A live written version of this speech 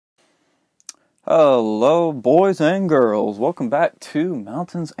Hello, boys and girls. Welcome back to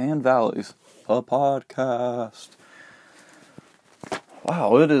Mountains and Valleys, the podcast.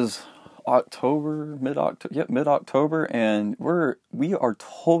 Wow, it is October, mid-October, and we are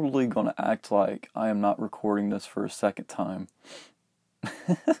totally gonna act like I am not recording this for a second time.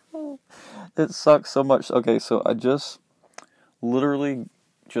 It sucks so much. Okay, so I literally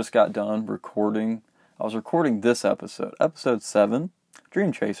just got done recording. I was recording this episode 7.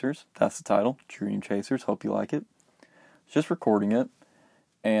 Dream Chasers, that's the title. Dream Chasers, hope you like it. Just recording it,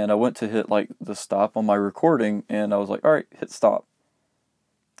 and I went to hit the stop on my recording, and I was like, all right, hit stop.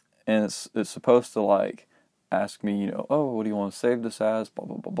 And it's supposed to ask me, oh, what do you want to save this as, blah,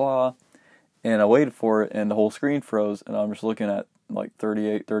 blah, blah, blah. And I waited for it, and the whole screen froze, and I'm just looking at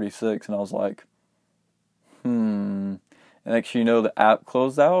 38, 36, and I was like, And next the app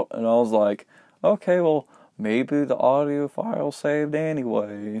closed out, and I was like, okay, well, maybe the audio file saved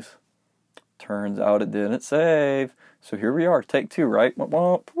anyways. Turns out it didn't save. So here we are, take 2, right?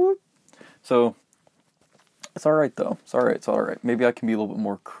 So, it's alright though. It's alright. Maybe I can be a little bit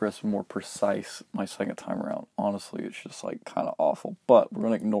more crisp, more precise my second time around. Honestly, it's just kind of awful, but we're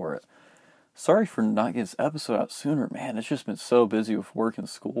going to ignore it. Sorry for not getting this episode out sooner. Man, it's just been so busy with work and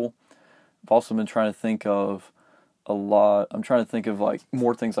school. I've also been trying to think of I'm trying to think of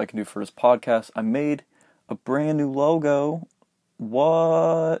more things I can do for this podcast. I made a brand new logo.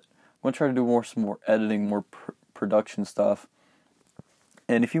 What? I'm going to try to do some more editing, more production stuff.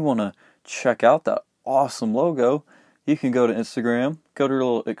 And if you want to check out that awesome logo, you can go to Instagram, go to your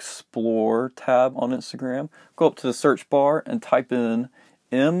little Explore tab on Instagram, go up to the search bar and type in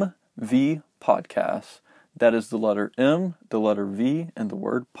MV Podcast. That is the letter M, the letter V, and the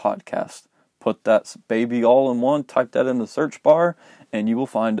word podcast. Put that baby all in one, type that in the search bar, and you will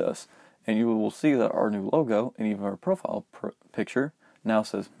find us. And you will see that our new logo, and even our profile picture, now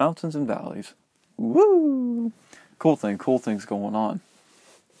says Mountains and Valleys. Woo! Cool things going on.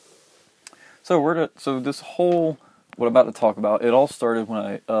 So this whole, what I'm about to talk about, it all started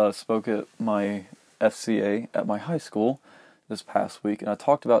when I spoke at my FCA at my high school this past week, and I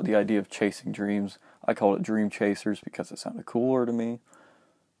talked about the idea of chasing dreams. I called it Dream Chasers because it sounded cooler to me.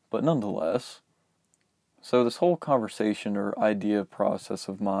 But nonetheless, so this whole conversation or idea process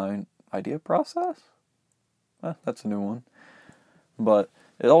of mine, that's a new one. But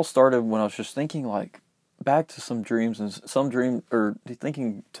it all started when I was just thinking back to some dreams or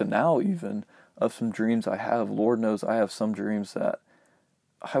thinking to now even of some dreams I have. Lord knows I have some dreams that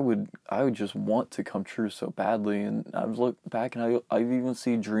I would just want to come true so badly. And I was look back and I even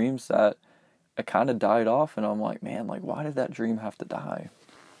see dreams that I kind of died off, and I'm like, man, why did that dream have to die?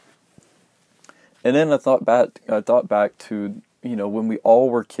 And then I thought back to, when we all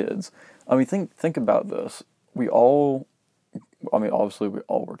were kids. I mean, think about this. Obviously we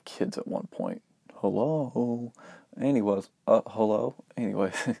all were kids at one point. Hello. Hello.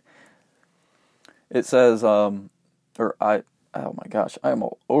 Anyways. It says, oh my gosh, I am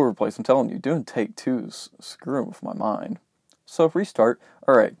all over the place. I'm telling you, doing take 2's screwing with my mind. So if we start,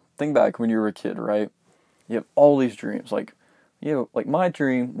 alright, think back when you were a kid, right? You have all these dreams, my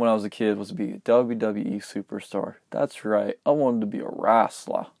dream when I was a kid was to be a WWE superstar. That's right. I wanted to be a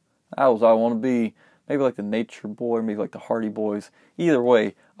wrestler. That was what I wanted to be. Maybe the Nature Boy, maybe the Hardy Boys. Either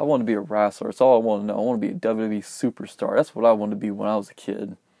way, I wanted to be a wrestler. That's all I wanted to know. I want to be a WWE superstar. That's what I wanted to be when I was a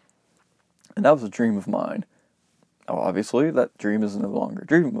kid. And that was a dream of mine. Now, obviously, that dream is no longer a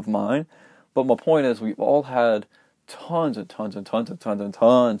dream of mine. But my point is, we've all had tons and tons and tons and tons and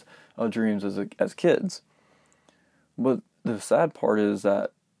tons of dreams as kids. But the sad part is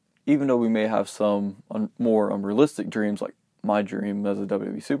that even though we may have some more unrealistic dreams, like my dream as a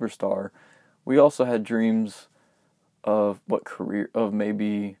WWE superstar, we also had dreams of what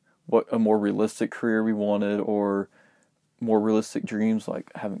a more realistic career we wanted, or more realistic dreams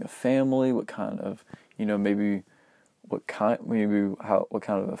like having a family, what kind of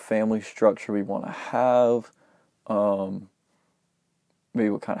a family structure we want to have,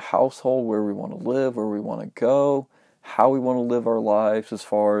 maybe what kind of household, where we want to live, where we want to go, how we want to live our lives, as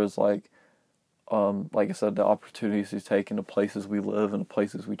far as like I said, the opportunities we take in the places we live and the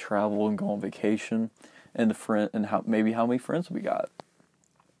places we travel and go on vacation, and how many friends we got.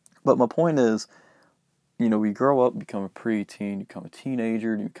 But my point is, we grow up, become a preteen, you become a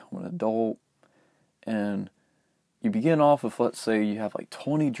teenager, you become an adult, and you begin off with, let's say you have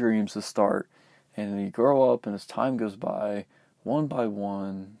 20 dreams to start, and then you grow up, and as time goes by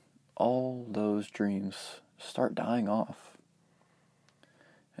one, all those dreams start dying off.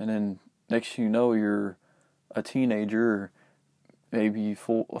 And then next thing you know, you're a teenager, or maybe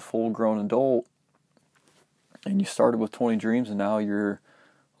a full-grown adult, and you started with 20 dreams, and now you're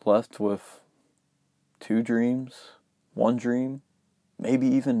left with 2 dreams, 1 dream, maybe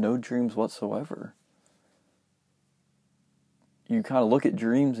even no dreams whatsoever. You kind of look at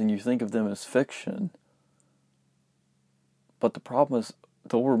dreams and you think of them as fiction. But the problem is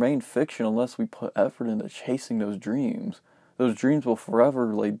they'll remain fiction unless we put effort into chasing those dreams. Those dreams will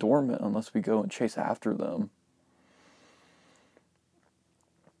forever lay dormant unless we go and chase after them.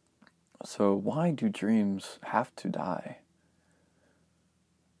 So why do dreams have to die?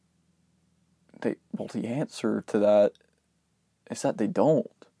 The answer to that is that they don't.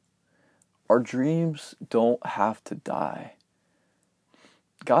 Our dreams don't have to die.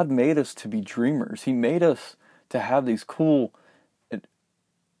 God made us to be dreamers. He made us to have these cool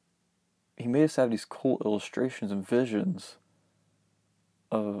illustrations and visions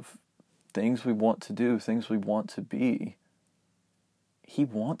of things we want to do, things we want to be. He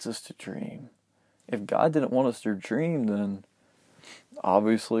wants us to dream. If God didn't want us to dream, then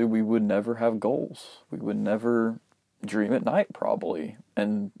obviously we would never have goals. We would never dream at night, probably.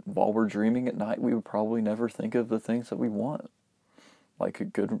 And while we're dreaming at night, we would probably never think of the things that we want. Like a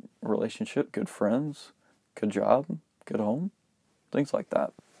good relationship, good friends, good job, good home, things like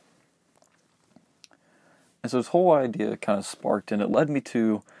that. And so this whole idea kind of sparked, and it led me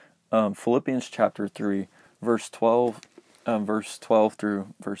to Philippians chapter 3, verse 12 through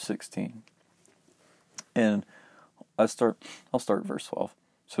verse 16. And I'll start verse 12.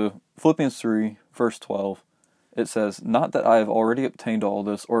 So Philippians 3, verse 12, it says, "Not that I have already obtained all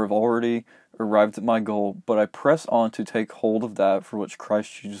this, or have already arrived at my goal, but I press on to take hold of that for which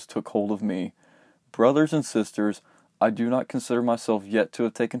Christ Jesus took hold of me. Brothers and sisters, I do not consider myself yet to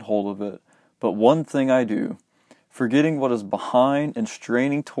have taken hold of it, but one thing I do, forgetting what is behind and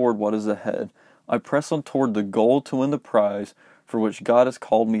straining toward what is ahead, I press on toward the goal to win the prize for which God has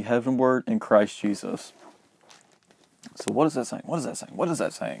called me heavenward in Christ Jesus." So what is that saying? What is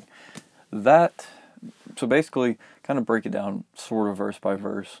that saying? So basically, kind of break it down sort of verse by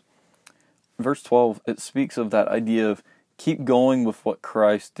verse. Verse 12, it speaks of that idea of keep going with what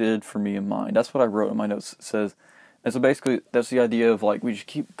Christ did for me in mind. That's what I wrote in my notes. It says, and so basically, that's the idea of like we just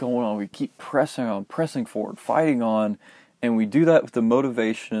keep going on, we keep pressing on, pressing forward, fighting on, and we do that with the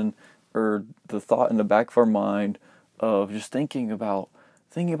motivation or the thought in the back of our mind of just thinking about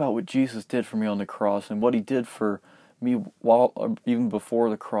what Jesus did for me on the cross and what He did for me while even before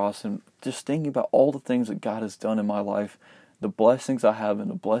the cross, and just thinking about all the things that God has done in my life, the blessings I have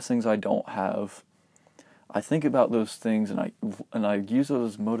and the blessings I don't have. I think about those things and I use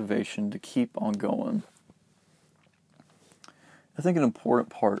those as motivation to keep on going. I think an important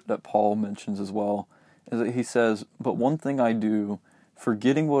part that Paul mentions as well is that he says, "But one thing I do,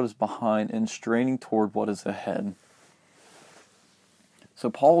 forgetting what is behind and straining toward what is ahead."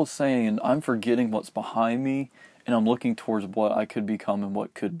 So Paul is saying, I'm forgetting what's behind me and I'm looking towards what I could become and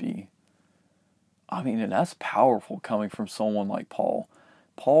what could be. I mean, and that's powerful coming from someone like Paul.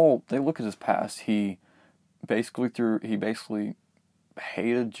 Paul, they look at his past. He basically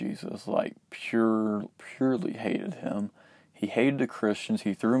hated Jesus, like purely hated him. He hated the Christians.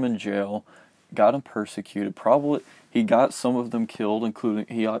 He threw them in jail, got them persecuted. Probably he got some of them killed, including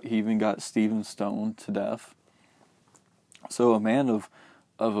he even got Stephen stoned to death. So a man of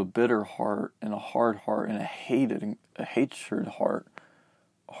a bitter heart and a hard heart and a hatred heart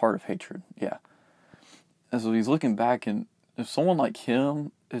of hatred. Yeah. And so he's looking back, and if someone like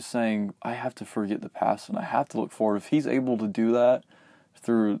him is saying, I have to forget the past and I have to look forward, if he's able to do that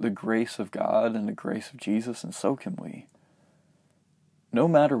through the grace of God and the grace of Jesus, and so can we. No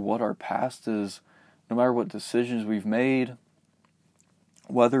matter what our past is, no matter what decisions we've made,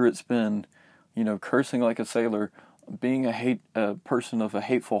 whether it's been, cursing like a sailor, being a person of a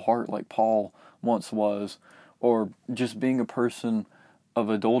hateful heart like Paul once was, or just being a person of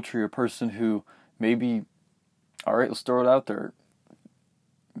adultery, a person who maybe, all right, let's throw it out there.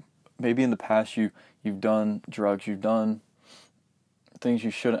 Maybe in the past you've done drugs, you've done things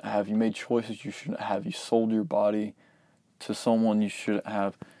you shouldn't have, you made choices you shouldn't have, you sold your body to someone you shouldn't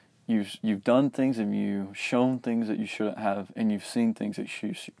have. You've done things and you've shown things that you shouldn't have, and you've seen things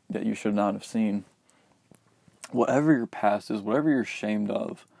that you should not have seen. Whatever your past is, whatever you're ashamed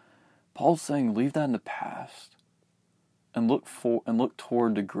of, Paul's saying leave that in the past and look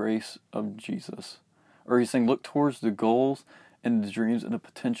toward the grace of Jesus. Or he's saying look towards the goals and the dreams and the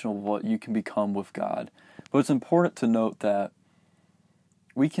potential of what you can become with God. But it's important to note that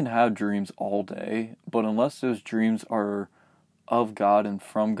we can have dreams all day, but unless those dreams are of God and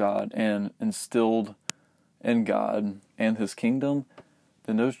from God and instilled in God and His kingdom,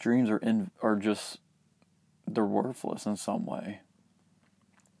 then those dreams they're worthless in some way.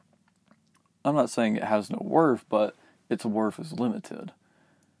 I'm not saying it has no worth, but its worth is limited.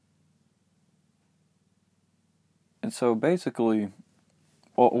 And so basically,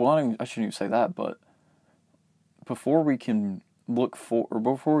 well, I shouldn't even say that, but before we can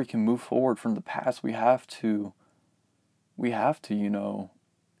before we can move forward from the past, we have to,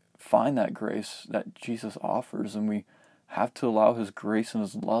 find that grace that Jesus offers, and we have to allow His grace and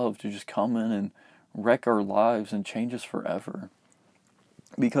His love to just come in and wreck our lives and change us forever.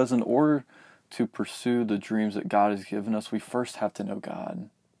 Because in order to pursue the dreams that God has given us, we first have to know God.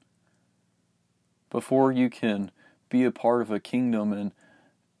 Before you can be a part of a kingdom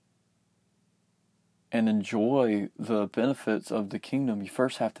and enjoy the benefits of the kingdom, you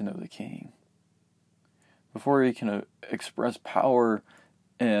first have to know the King. Before you can express power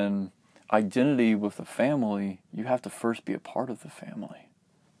and identity with the family, you have to first be a part of the family.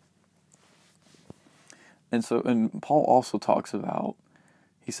 And Paul also talks about,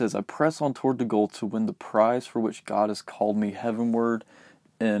 he says, I press on toward the goal to win the prize for which God has called me heavenward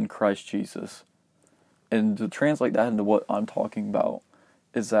in Christ Jesus. And to translate that into what I'm talking about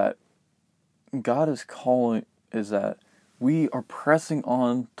is that that we are pressing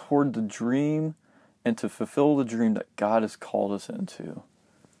on toward the dream and to fulfill the dream that God has called us into.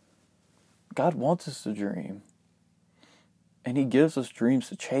 God wants us to dream. And He gives us dreams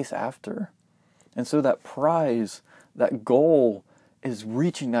to chase after. And so that prize, that goal, is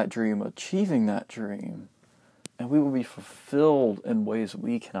reaching that dream, achieving that dream. And we will be fulfilled in ways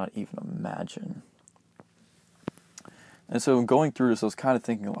we cannot even imagine. And so going through this, I was kind of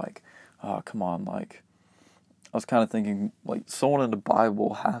thinking someone in the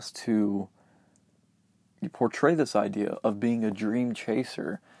Bible has to portray this idea of being a dream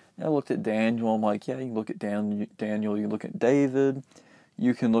chaser. And I looked at Daniel, I'm like, yeah, you can look at Daniel, you can look at David,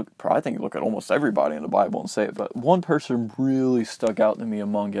 you can look at almost everybody in the Bible and say it, but one person really stuck out to me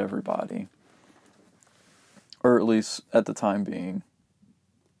among everybody. Or at least at the time being.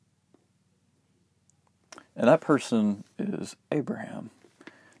 And that person is Abraham.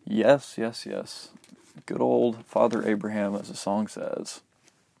 Yes. Good old Father Abraham, as the song says.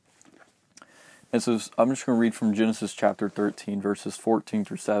 And so I'm just going to read from Genesis chapter 13, verses 14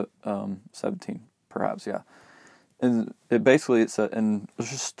 through 17, perhaps, yeah. And it said, and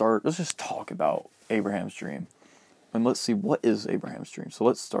let's just talk about Abraham's dream. And let's see, what is Abraham's dream? So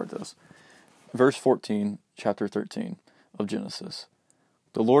let's start this. Verse 14, chapter 13 of Genesis.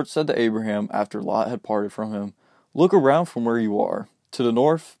 The Lord said to Abraham, after Lot had parted from him, look around from where you are, to the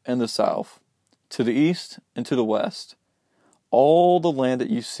north and the south, to the east and to the west. All the land that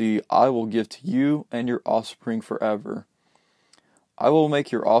you see I will give to you and your offspring forever. I will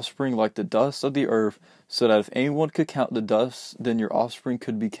make your offspring like the dust of the earth, so that if anyone could count the dust, then your offspring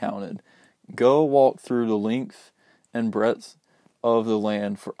could be counted. Go walk through the length and breadth of the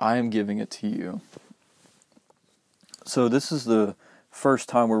land, for I am giving it to you. So this is the first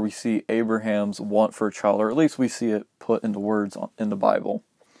time where we see Abraham's want for a child, or at least we see it put into words in the Bible.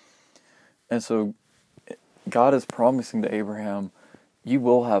 And so God is promising to Abraham, you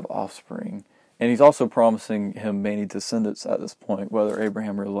will have offspring. And He's also promising him many descendants at this point, whether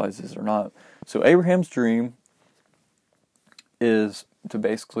Abraham realizes it or not. So Abraham's dream is to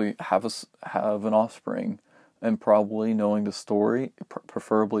basically have an offspring, and probably, knowing the story,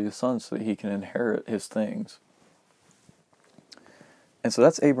 preferably a son, so that he can inherit his things. And so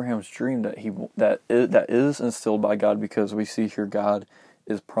that's Abraham's dream that is instilled by God, because we see here God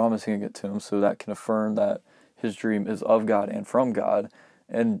is promising it to him, so that can affirm that his dream is of God and from God.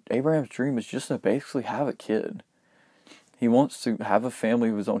 And Abraham's dream is just to basically have a kid. He wants to have a family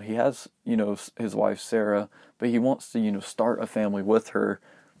of his own. He has, his wife Sarah, but he wants to, start a family with her.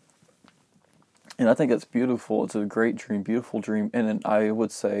 And I think that's beautiful. It's a great dream, beautiful dream, and I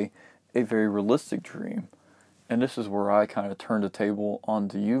would say a very realistic dream. And this is where I kind of turn the table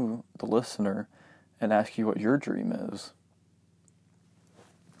onto you, the listener, and ask you what your dream is.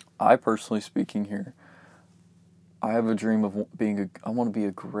 I personally speaking here, I have a dream of I want to be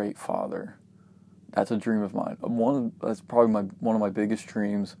a great father. That's a dream of mine. That's probably one of my biggest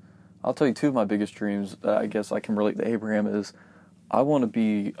dreams. I'll tell you two of my biggest dreams that I guess I can relate to Abraham is, I want to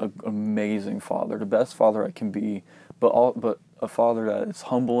be an amazing father, the best father I can be, but a father that is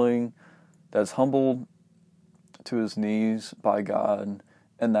humbling, that's humbled to his knees by God,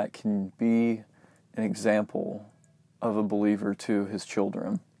 and that can be an example of a believer to his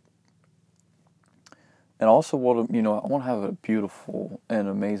children. And also, I want to have a beautiful and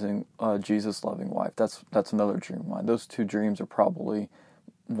amazing Jesus-loving wife. That's another dream of mine. Those two dreams are probably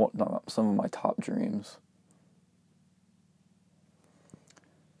some of my top dreams.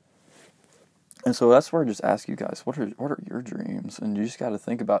 And so that's where I just ask you guys, what are your dreams? And you just got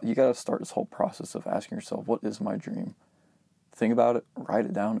to start this whole process of asking yourself, what is my dream? Think about it, write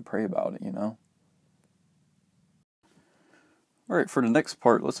it down, and pray about it, All right, for the next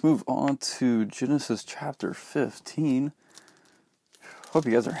part, let's move on to Genesis chapter 15. Hope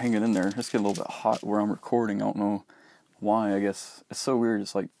you guys are hanging in there. It's getting a little bit hot where I'm recording. I don't know why. I guess it's so weird.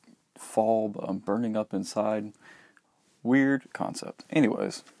 It's like fall, but I'm burning up inside. Weird concept.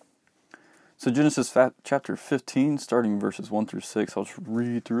 Anyways, so Genesis chapter 15, starting verses 1 through 6. I'll just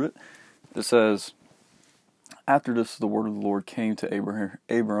read through it. It says, "After this, the word of the Lord came to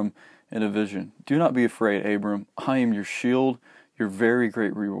Abram in a vision. 'Do not be afraid, Abram. I am your shield, your very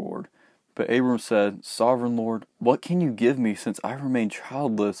great reward.' But Abram said, 'Sovereign Lord, what can you give me since I remain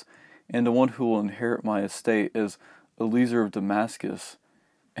childless, and the one who will inherit my estate is Eliezer of Damascus?'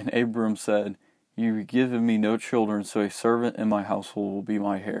 And Abram said, 'You have given me no children, so a servant in my household will be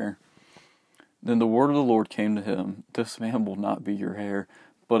my heir.' Then the word of the Lord came to him, 'This man will not be your heir,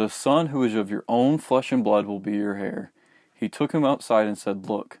 but a son who is of your own flesh and blood will be your heir.' He took him outside and said,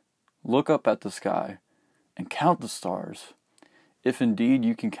 'Look up at the sky, and count the stars, if indeed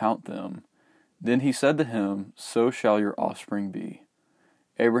you can count them.' Then he said to him, 'So shall your offspring be.'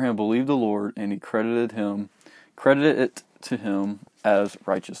 Abraham believed the Lord, and he credited it to him as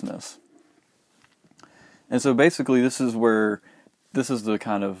righteousness." And so basically this is the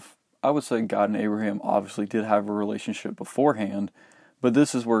kind of, I would say God and Abraham obviously did have a relationship beforehand, but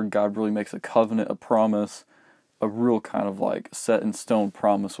this is where God really makes a covenant, a promise, a real kind of like set in stone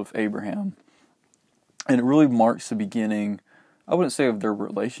promise with Abraham. And it really marks the beginning, I wouldn't say of their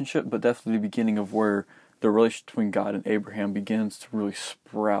relationship, but definitely the beginning of where the relationship between God and Abraham begins to really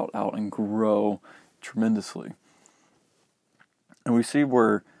sprout out and grow tremendously. And we see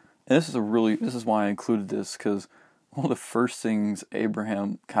where, and this is why I included this, because one of the first things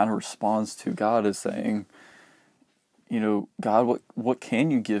Abraham kind of responds to God is saying, "God, what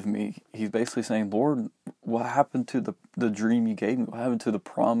can you give me?" He's basically saying, "Lord, what happened to the dream you gave me? What happened to the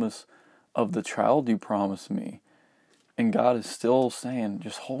promise of the child you promised me?" And God is still saying,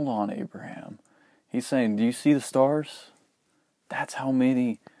 "Just hold on, Abraham." He's saying, "Do you see the stars? That's how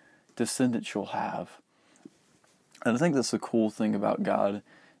many descendants you'll have." And I think that's the cool thing about God,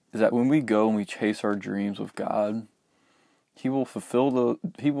 is that when we go and we chase our dreams with God, He will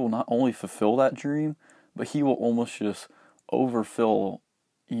not only fulfill that dream, but He will almost just overfill,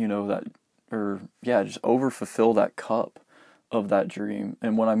 just overfulfill that cup of that dream.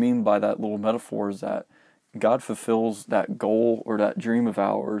 And what I mean by that little metaphor is that God fulfills that goal or that dream of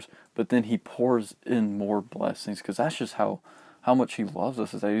ours, but then He pours in more blessings, because that's just how much He loves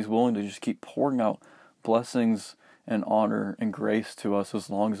us, is that He's willing to just keep pouring out blessings and honor and grace to us as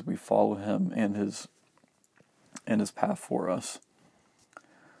long as we follow Him and His path for us.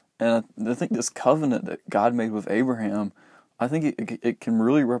 And I think this covenant that God made with Abraham, I think it can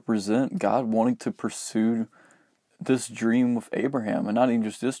really represent God wanting to pursue this dream with Abraham, and not even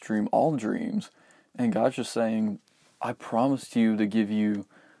just this dream, all dreams. And God's just saying, "I promised you to give you,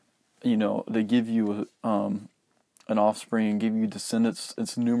 an offspring, give you descendants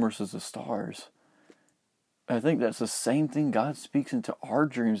as numerous as the stars." I think that's the same thing God speaks into our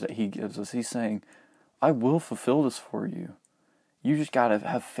dreams that He gives us. He's saying, "I will fulfill this for you. You just got to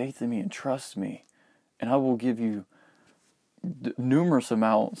have faith in me and trust me, and I will give you numerous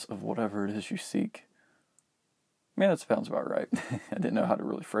amounts of whatever it is you seek." Man, that sounds about right. I didn't know how to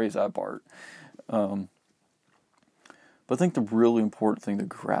really phrase that part. But I think the really important thing to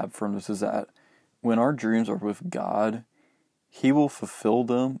grab from this is that when our dreams are with God, He will fulfill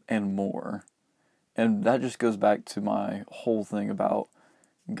them and more. And that just goes back to my whole thing about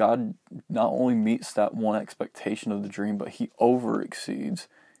God not only meets that one expectation of the dream, but He overexceeds.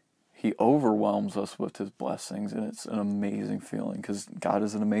 He overwhelms us with His blessings, and it's an amazing feeling, because God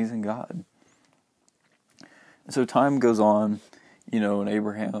is an amazing God. And so time goes on, and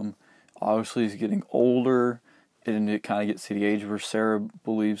Abraham obviously is getting older, and it kind of gets to the age where Sarah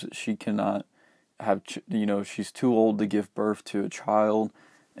believes that she cannot have, she's too old to give birth to a child.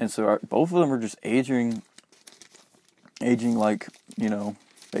 And so both of them are just aging like,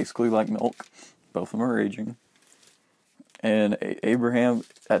 basically like milk. Both of them are aging. And Abraham,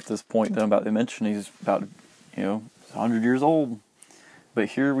 at this point that I'm about to mention, he's about, 100 years old. But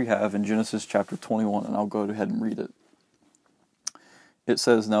here we have in Genesis chapter 21, and I'll go ahead and read it. It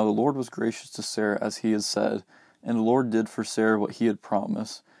says, "Now the Lord was gracious to Sarah as He had said, and the Lord did for Sarah what He had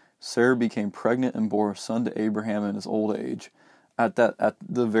promised. Sarah became pregnant and bore a son to Abraham in his old age, at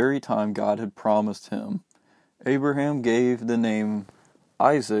the very time God had promised him. Abraham gave the name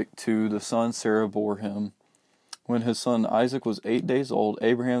Isaac to the son Sarah bore him. When his son Isaac was 8 days old,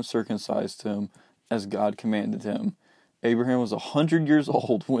 Abraham circumcised him as God commanded him. Abraham was 100 years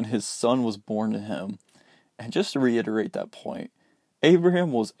old when his son was born to him." And just to reiterate that point,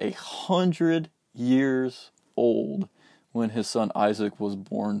 Abraham was 100 years old when his son Isaac was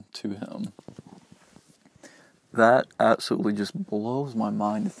born to him. That absolutely just blows my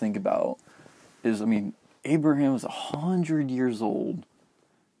mind to think about. Abraham was 100 years old.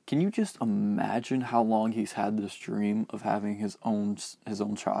 Can you just imagine how long he's had this dream of having his own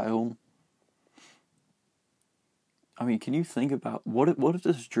child? I mean, can you think about what if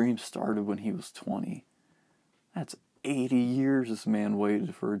this dream started when he was 20? That's 80 years this man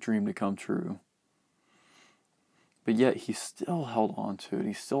waited for a dream to come true. But yet he still held on to it.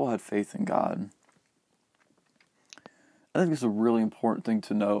 He still had faith in God. I think it's a really important thing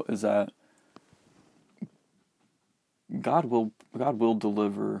to note is that God will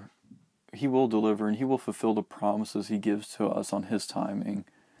deliver. He will deliver, and he will fulfill the promises he gives to us on his timing.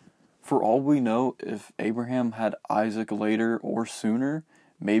 For all we know, if Abraham had Isaac later or sooner,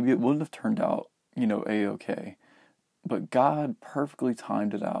 maybe it wouldn't have turned out, A-okay. But God perfectly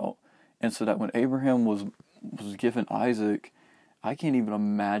timed it out. And so that when Abraham was given Isaac, I can't even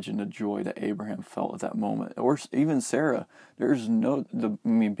imagine the joy that Abraham felt at that moment. Or even Sarah.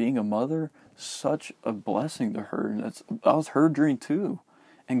 Being a mother, such a blessing to her. And that was her dream too.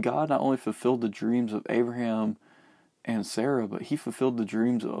 And God not only fulfilled the dreams of Abraham and Sarah, but he fulfilled the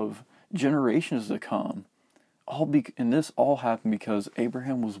dreams of generations to come. And this all happened because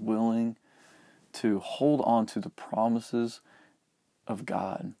Abraham was willing to hold on to the promises of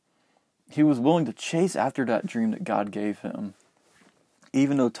God. He was willing to chase after that dream that God gave him.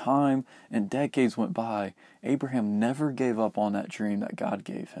 Even though time and decades went by, Abraham never gave up on that dream that God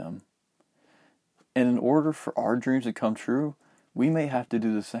gave him. And in order for our dreams to come true, we may have to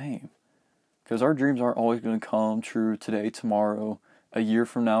do the same. Because our dreams aren't always going to come true today, tomorrow, a year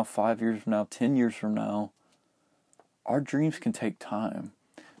from now, 5 years from now, 10 years from now. Our dreams can take time.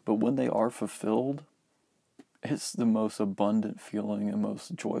 But when they are fulfilled, it's the most abundant feeling and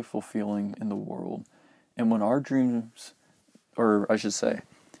most joyful feeling in the world. And when our dreams, or I should say,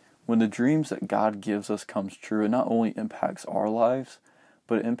 when the dreams that God gives us comes true, it not only impacts our lives,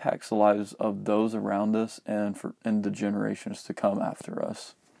 but it impacts the lives of those around us and the generations to come after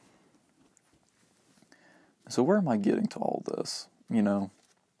us. So where am I getting to all this? I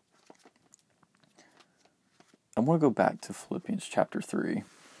want to go back to Philippians chapter 3.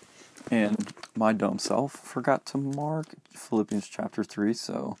 And my dumb self forgot to mark Philippians chapter 3,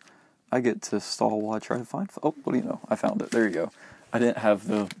 so I get to stall while I try to find... Oh, what do you know? I found it. There you go. I didn't have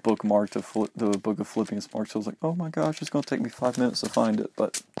the book marked, the book of Philippians marked, so I was like, oh my gosh, it's going to take me 5 minutes to find it,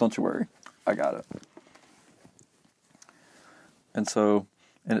 but don't you worry. I got it. And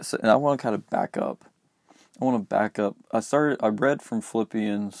I want to kind of back up. I read from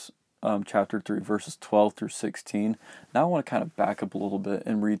Philippians chapter 3, verses 12 through 16. Now I want to kind of back up a little bit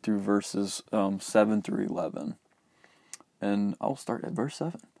and read through verses 7 through 11. And I'll start at verse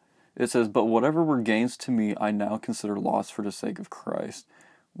 7. It says, "But whatever were gains to me, I now consider loss for the sake of Christ.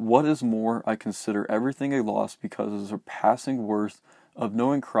 What is more, I consider everything a loss because of the surpassing worth of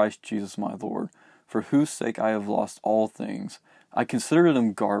knowing Christ Jesus my Lord, for whose sake I have lost all things. I consider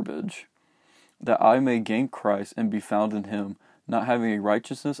them garbage, that I may gain Christ and be found in him, not having a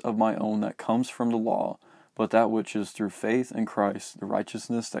righteousness of my own that comes from the law, but that which is through faith in Christ, the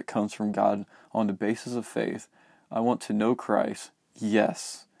righteousness that comes from God on the basis of faith. I want to know Christ,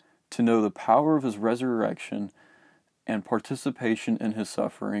 yes, to know the power of his resurrection and participation in his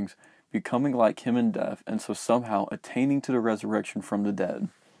sufferings, becoming like him in death, and so somehow attaining to the resurrection from the dead."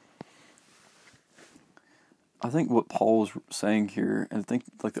 I think what Paul is saying here, and I think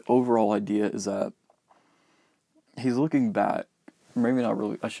the overall idea is that he's looking back, maybe not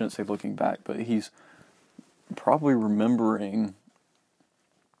really, I shouldn't say looking back, but he's probably remembering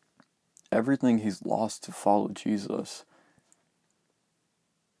everything he's lost to follow Jesus.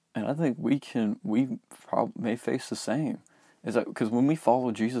 And I think we may face the same. Is that because when we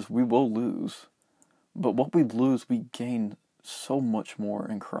follow Jesus, we will lose. But what we lose, we gain so much more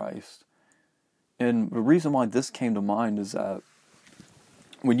in Christ. And the reason why this came to mind is that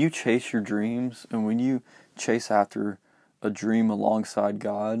when you chase your dreams and when you chase after a dream alongside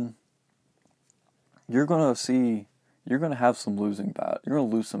God, you're going to have some you're going to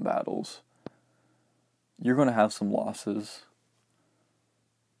lose some battles. You're going to have some losses.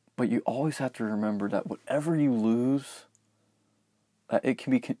 But you always have to remember that whatever you lose, that it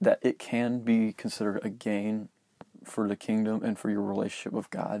can be considered a gain for the kingdom and for your relationship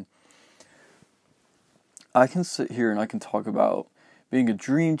with God. I can sit here and I can talk about being a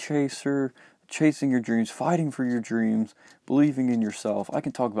dream chaser, chasing your dreams, fighting for your dreams, believing in yourself. I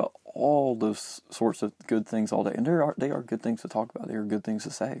can talk about all those sorts of good things all day. And they are good things to talk about. They are good things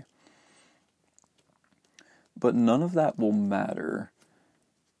to say. But none of that will matter.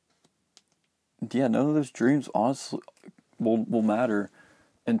 Yeah, none of those dreams, honestly, will matter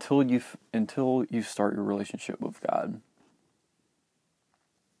until you start your relationship with God.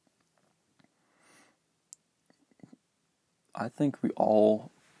 I think we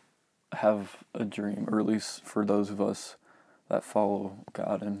all have a dream, or at least for those of us that follow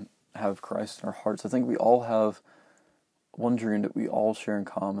God and have Christ in our hearts. I think we all have one dream that we all share in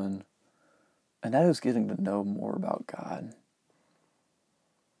common, and that is getting to know more about God.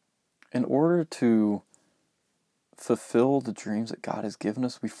 In order to fulfill the dreams that God has given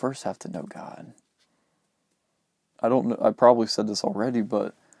us, we first have to know God. I don't know, I probably said this already,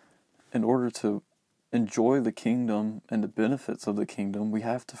 but in order to enjoy the kingdom and the benefits of the kingdom, we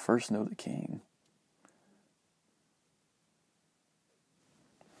have to first know the King.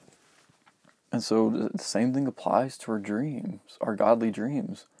 And so the same thing applies to our dreams, our godly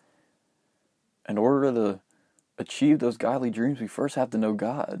dreams. In order to achieve those godly dreams, we first have to know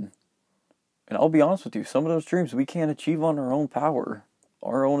God. And I'll be honest with you, some of those dreams we can't achieve on our own power,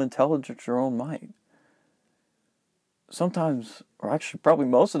 our own intelligence, our own might. Sometimes, or actually probably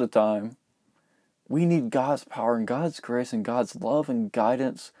most of the time, we need God's power and God's grace and God's love and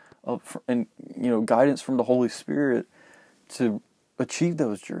guidance guidance from the Holy Spirit to achieve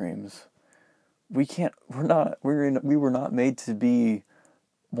those dreams. We were not made to be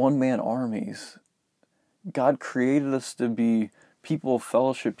one-man armies. God created us to be people of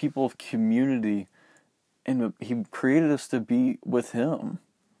fellowship, people of community, and He created us to be with Him.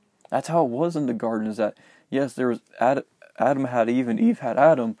 That's how it was in the garden, is that, yes, there was Adam had Eve and Eve had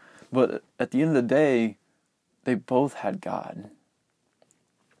Adam, but at the end of the day, they both had God.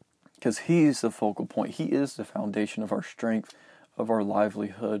 Because He's the focal point. He is the foundation of our strength, of our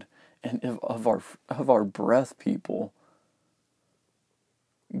livelihood, and of our breath, people.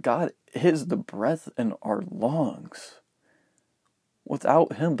 God is the breath in our lungs.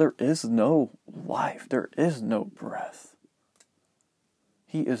 Without Him, there is no life. There is no breath.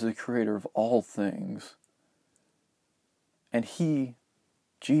 He is the creator of all things. And He,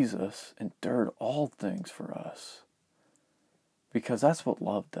 Jesus, endured all things for us. Because that's what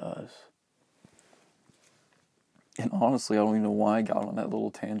love does. And honestly, I don't even know why I got on that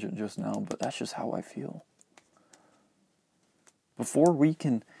little tangent just now, but that's just how I feel. Before we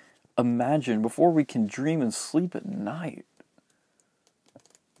can imagine, before we can dream and sleep at night,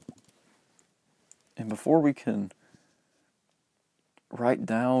 and before we can write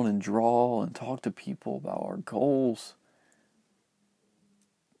down and draw and talk to people about our goals,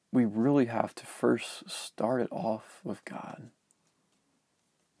 we really have to first start it off with God.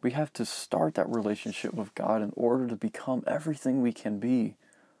 We have to start that relationship with God in order to become everything we can be.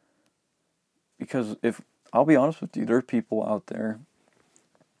 Because I'll be honest with you, there are people out there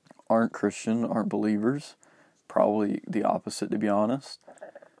aren't Christian, aren't believers, probably the opposite, to be honest,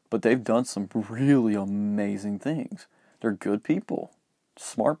 but they've done some really amazing things. They're good people,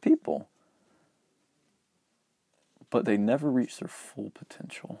 smart people, but they never reach their full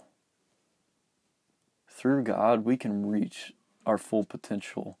potential. Through God, we can reach our full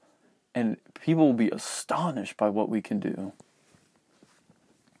potential, and people will be astonished by what we can do.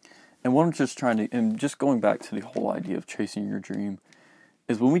 And what I'm just just going back to the whole idea of chasing your dream,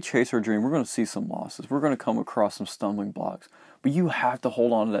 is when we chase our dream, we're going to see some losses. We're going to come across some stumbling blocks. But you have to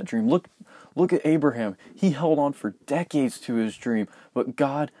hold on to that dream. Look at Abraham. He held on for decades to his dream, but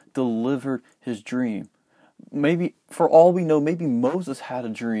God delivered his dream. Maybe, for all we know, maybe Moses had a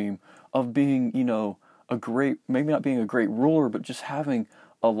dream of being, maybe not being a great ruler, but just having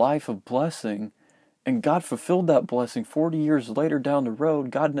a life of blessing. And God fulfilled that blessing 40 years later down the road.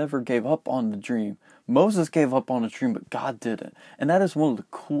 God never gave up on the dream. Moses gave up on the dream, but God didn't. And that is one of the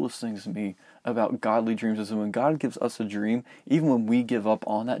coolest things to me about godly dreams, is when God gives us a dream, even when we give up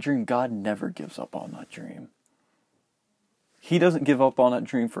on that dream, God never gives up on that dream. He doesn't give up on that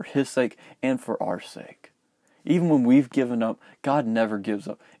dream for His sake and for our sake. Even when we've given up, God never gives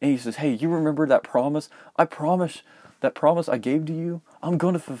up. And He says, hey, you remember that promise? I promise, that promise I gave to you, I'm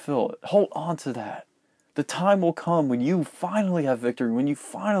going to fulfill it. Hold on to that. The time will come when you finally have victory, when you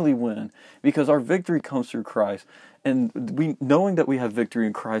finally win, because our victory comes through Christ. And knowing that we have victory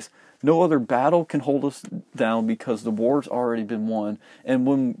in Christ, no other battle can hold us down, because the war's already been won. And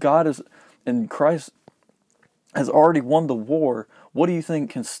when Christ has already won the war, what do you think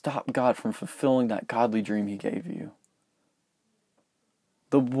can stop God from fulfilling that godly dream He gave you?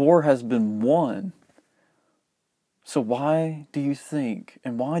 The war has been won. So why do you think,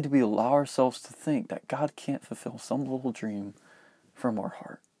 and why do we allow ourselves to think that God can't fulfill some little dream from our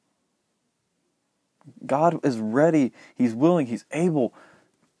heart? God is ready, He's willing, He's able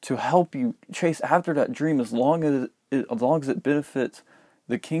to help you chase after that dream as long as it benefits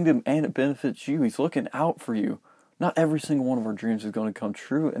the kingdom and it benefits you. He's looking out for you. Not every single one of our dreams is going to come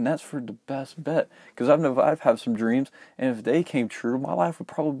true, and that's for the best bet. Because I know I've had some dreams, and if they came true, my life would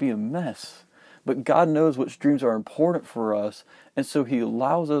probably be a mess. But God knows which dreams are important for us, and so He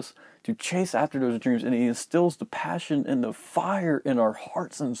allows us to chase after those dreams, and He instills the passion and the fire in our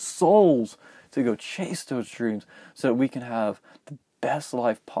hearts and souls to go chase those dreams so that we can have the best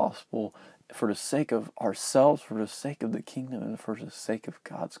life possible for the sake of ourselves, for the sake of the kingdom, and for the sake of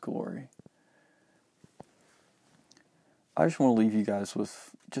God's glory. I just want to leave you guys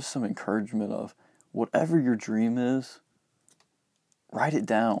with just some encouragement of whatever your dream is, write it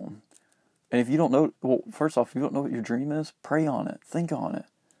down. And if you don't know, well, first off, if you don't know what your dream is, pray on it, think on it,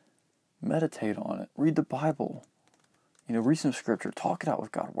 meditate on it, read the Bible, read some scripture, talk it out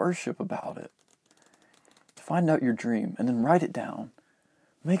with God, worship about it. Find out your dream and then write it down.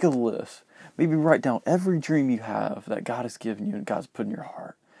 Make a list. Maybe write down every dream you have that God has given you and God's put in your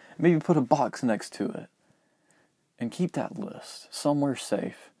heart. Maybe put a box next to it. And keep that list somewhere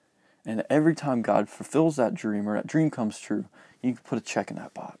safe. And every time God fulfills that dream or that dream comes true, you can put a check in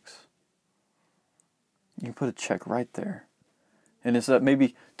that box. You can put a check right there. And it's that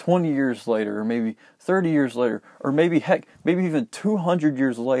maybe 20 years later, or maybe 30 years later, or maybe even 200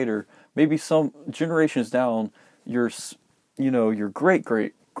 years later, maybe some generations down, your great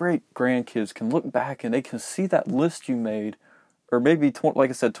grandkids can look back and they can see that list you made. Or maybe, like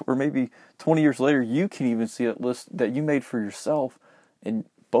I said, or maybe 20 years later, you can even see that list that you made for yourself, and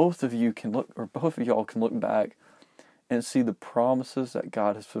both of y'all can look back and see the promises that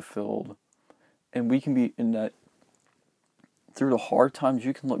God has fulfilled. And we can be in that, through the hard times,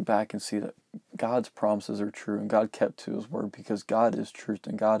 you can look back and see that God's promises are true, and God kept to His word, because God is truth,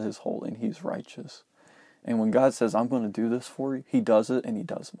 and God is holy, and He's righteous. And when God says, I'm going to do this for you, He does it, and He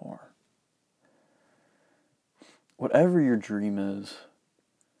does more. Whatever your dream is,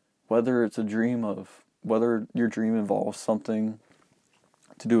 whether your dream involves something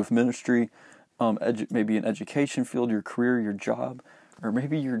to do with ministry, maybe an education field, your career, your job, or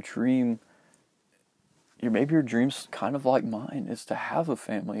maybe your dream's kind of like mine. It's to have a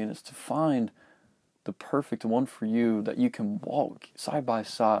family, and it's to find the perfect one for you that you can walk side by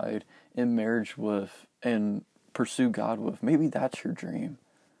side in marriage with and pursue God with. Maybe that's your dream.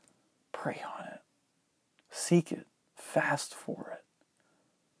 Pray on it. Seek it. Fast for it.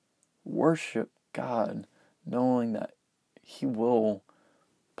 Worship God, knowing that He will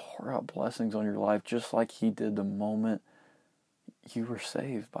pour out blessings on your life just like He did the moment you were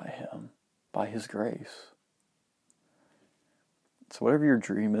saved by Him, by His grace. So whatever your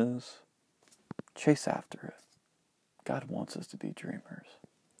dream is, chase after it. God wants us to be dreamers.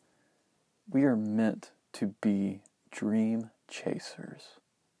 We are meant to be dream chasers.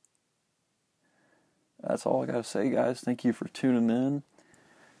 That's all I got to say, guys. Thank you for tuning in.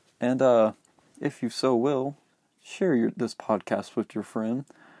 And if you so will, share this podcast with your friend.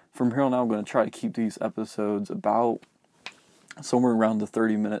 From here on out, I'm going to try to keep these episodes about somewhere around the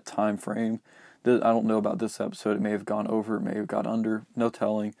 30-minute time frame. I don't know about this episode. It may have gone over. It may have gone under. No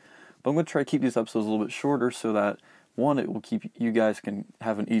telling. But I'm going to try to keep these episodes a little bit shorter so that, one, it will keep you guys can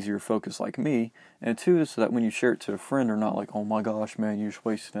have an easier focus like me. And two, so that when you share it to a friend, they're not like, oh my gosh, man, you just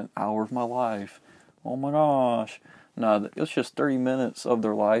wasted an hour of my life. Oh my gosh. No, it's just 30 minutes of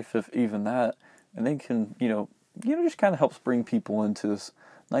their life, if even that. And they can, just kind of helps bring people into this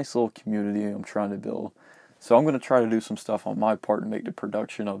nice little community I'm trying to build. So I'm going to try to do some stuff on my part to make the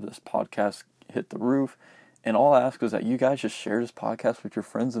production of this podcast hit the roof. And all I ask is that you guys just share this podcast with your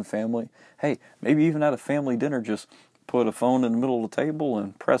friends and family. Hey, maybe even at a family dinner, just put a phone in the middle of the table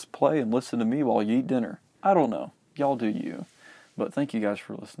and press play and listen to me while you eat dinner. I don't know. Y'all do you. But thank you guys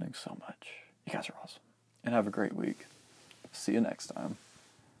for listening so much. You guys are awesome. And have a great week. See you next time.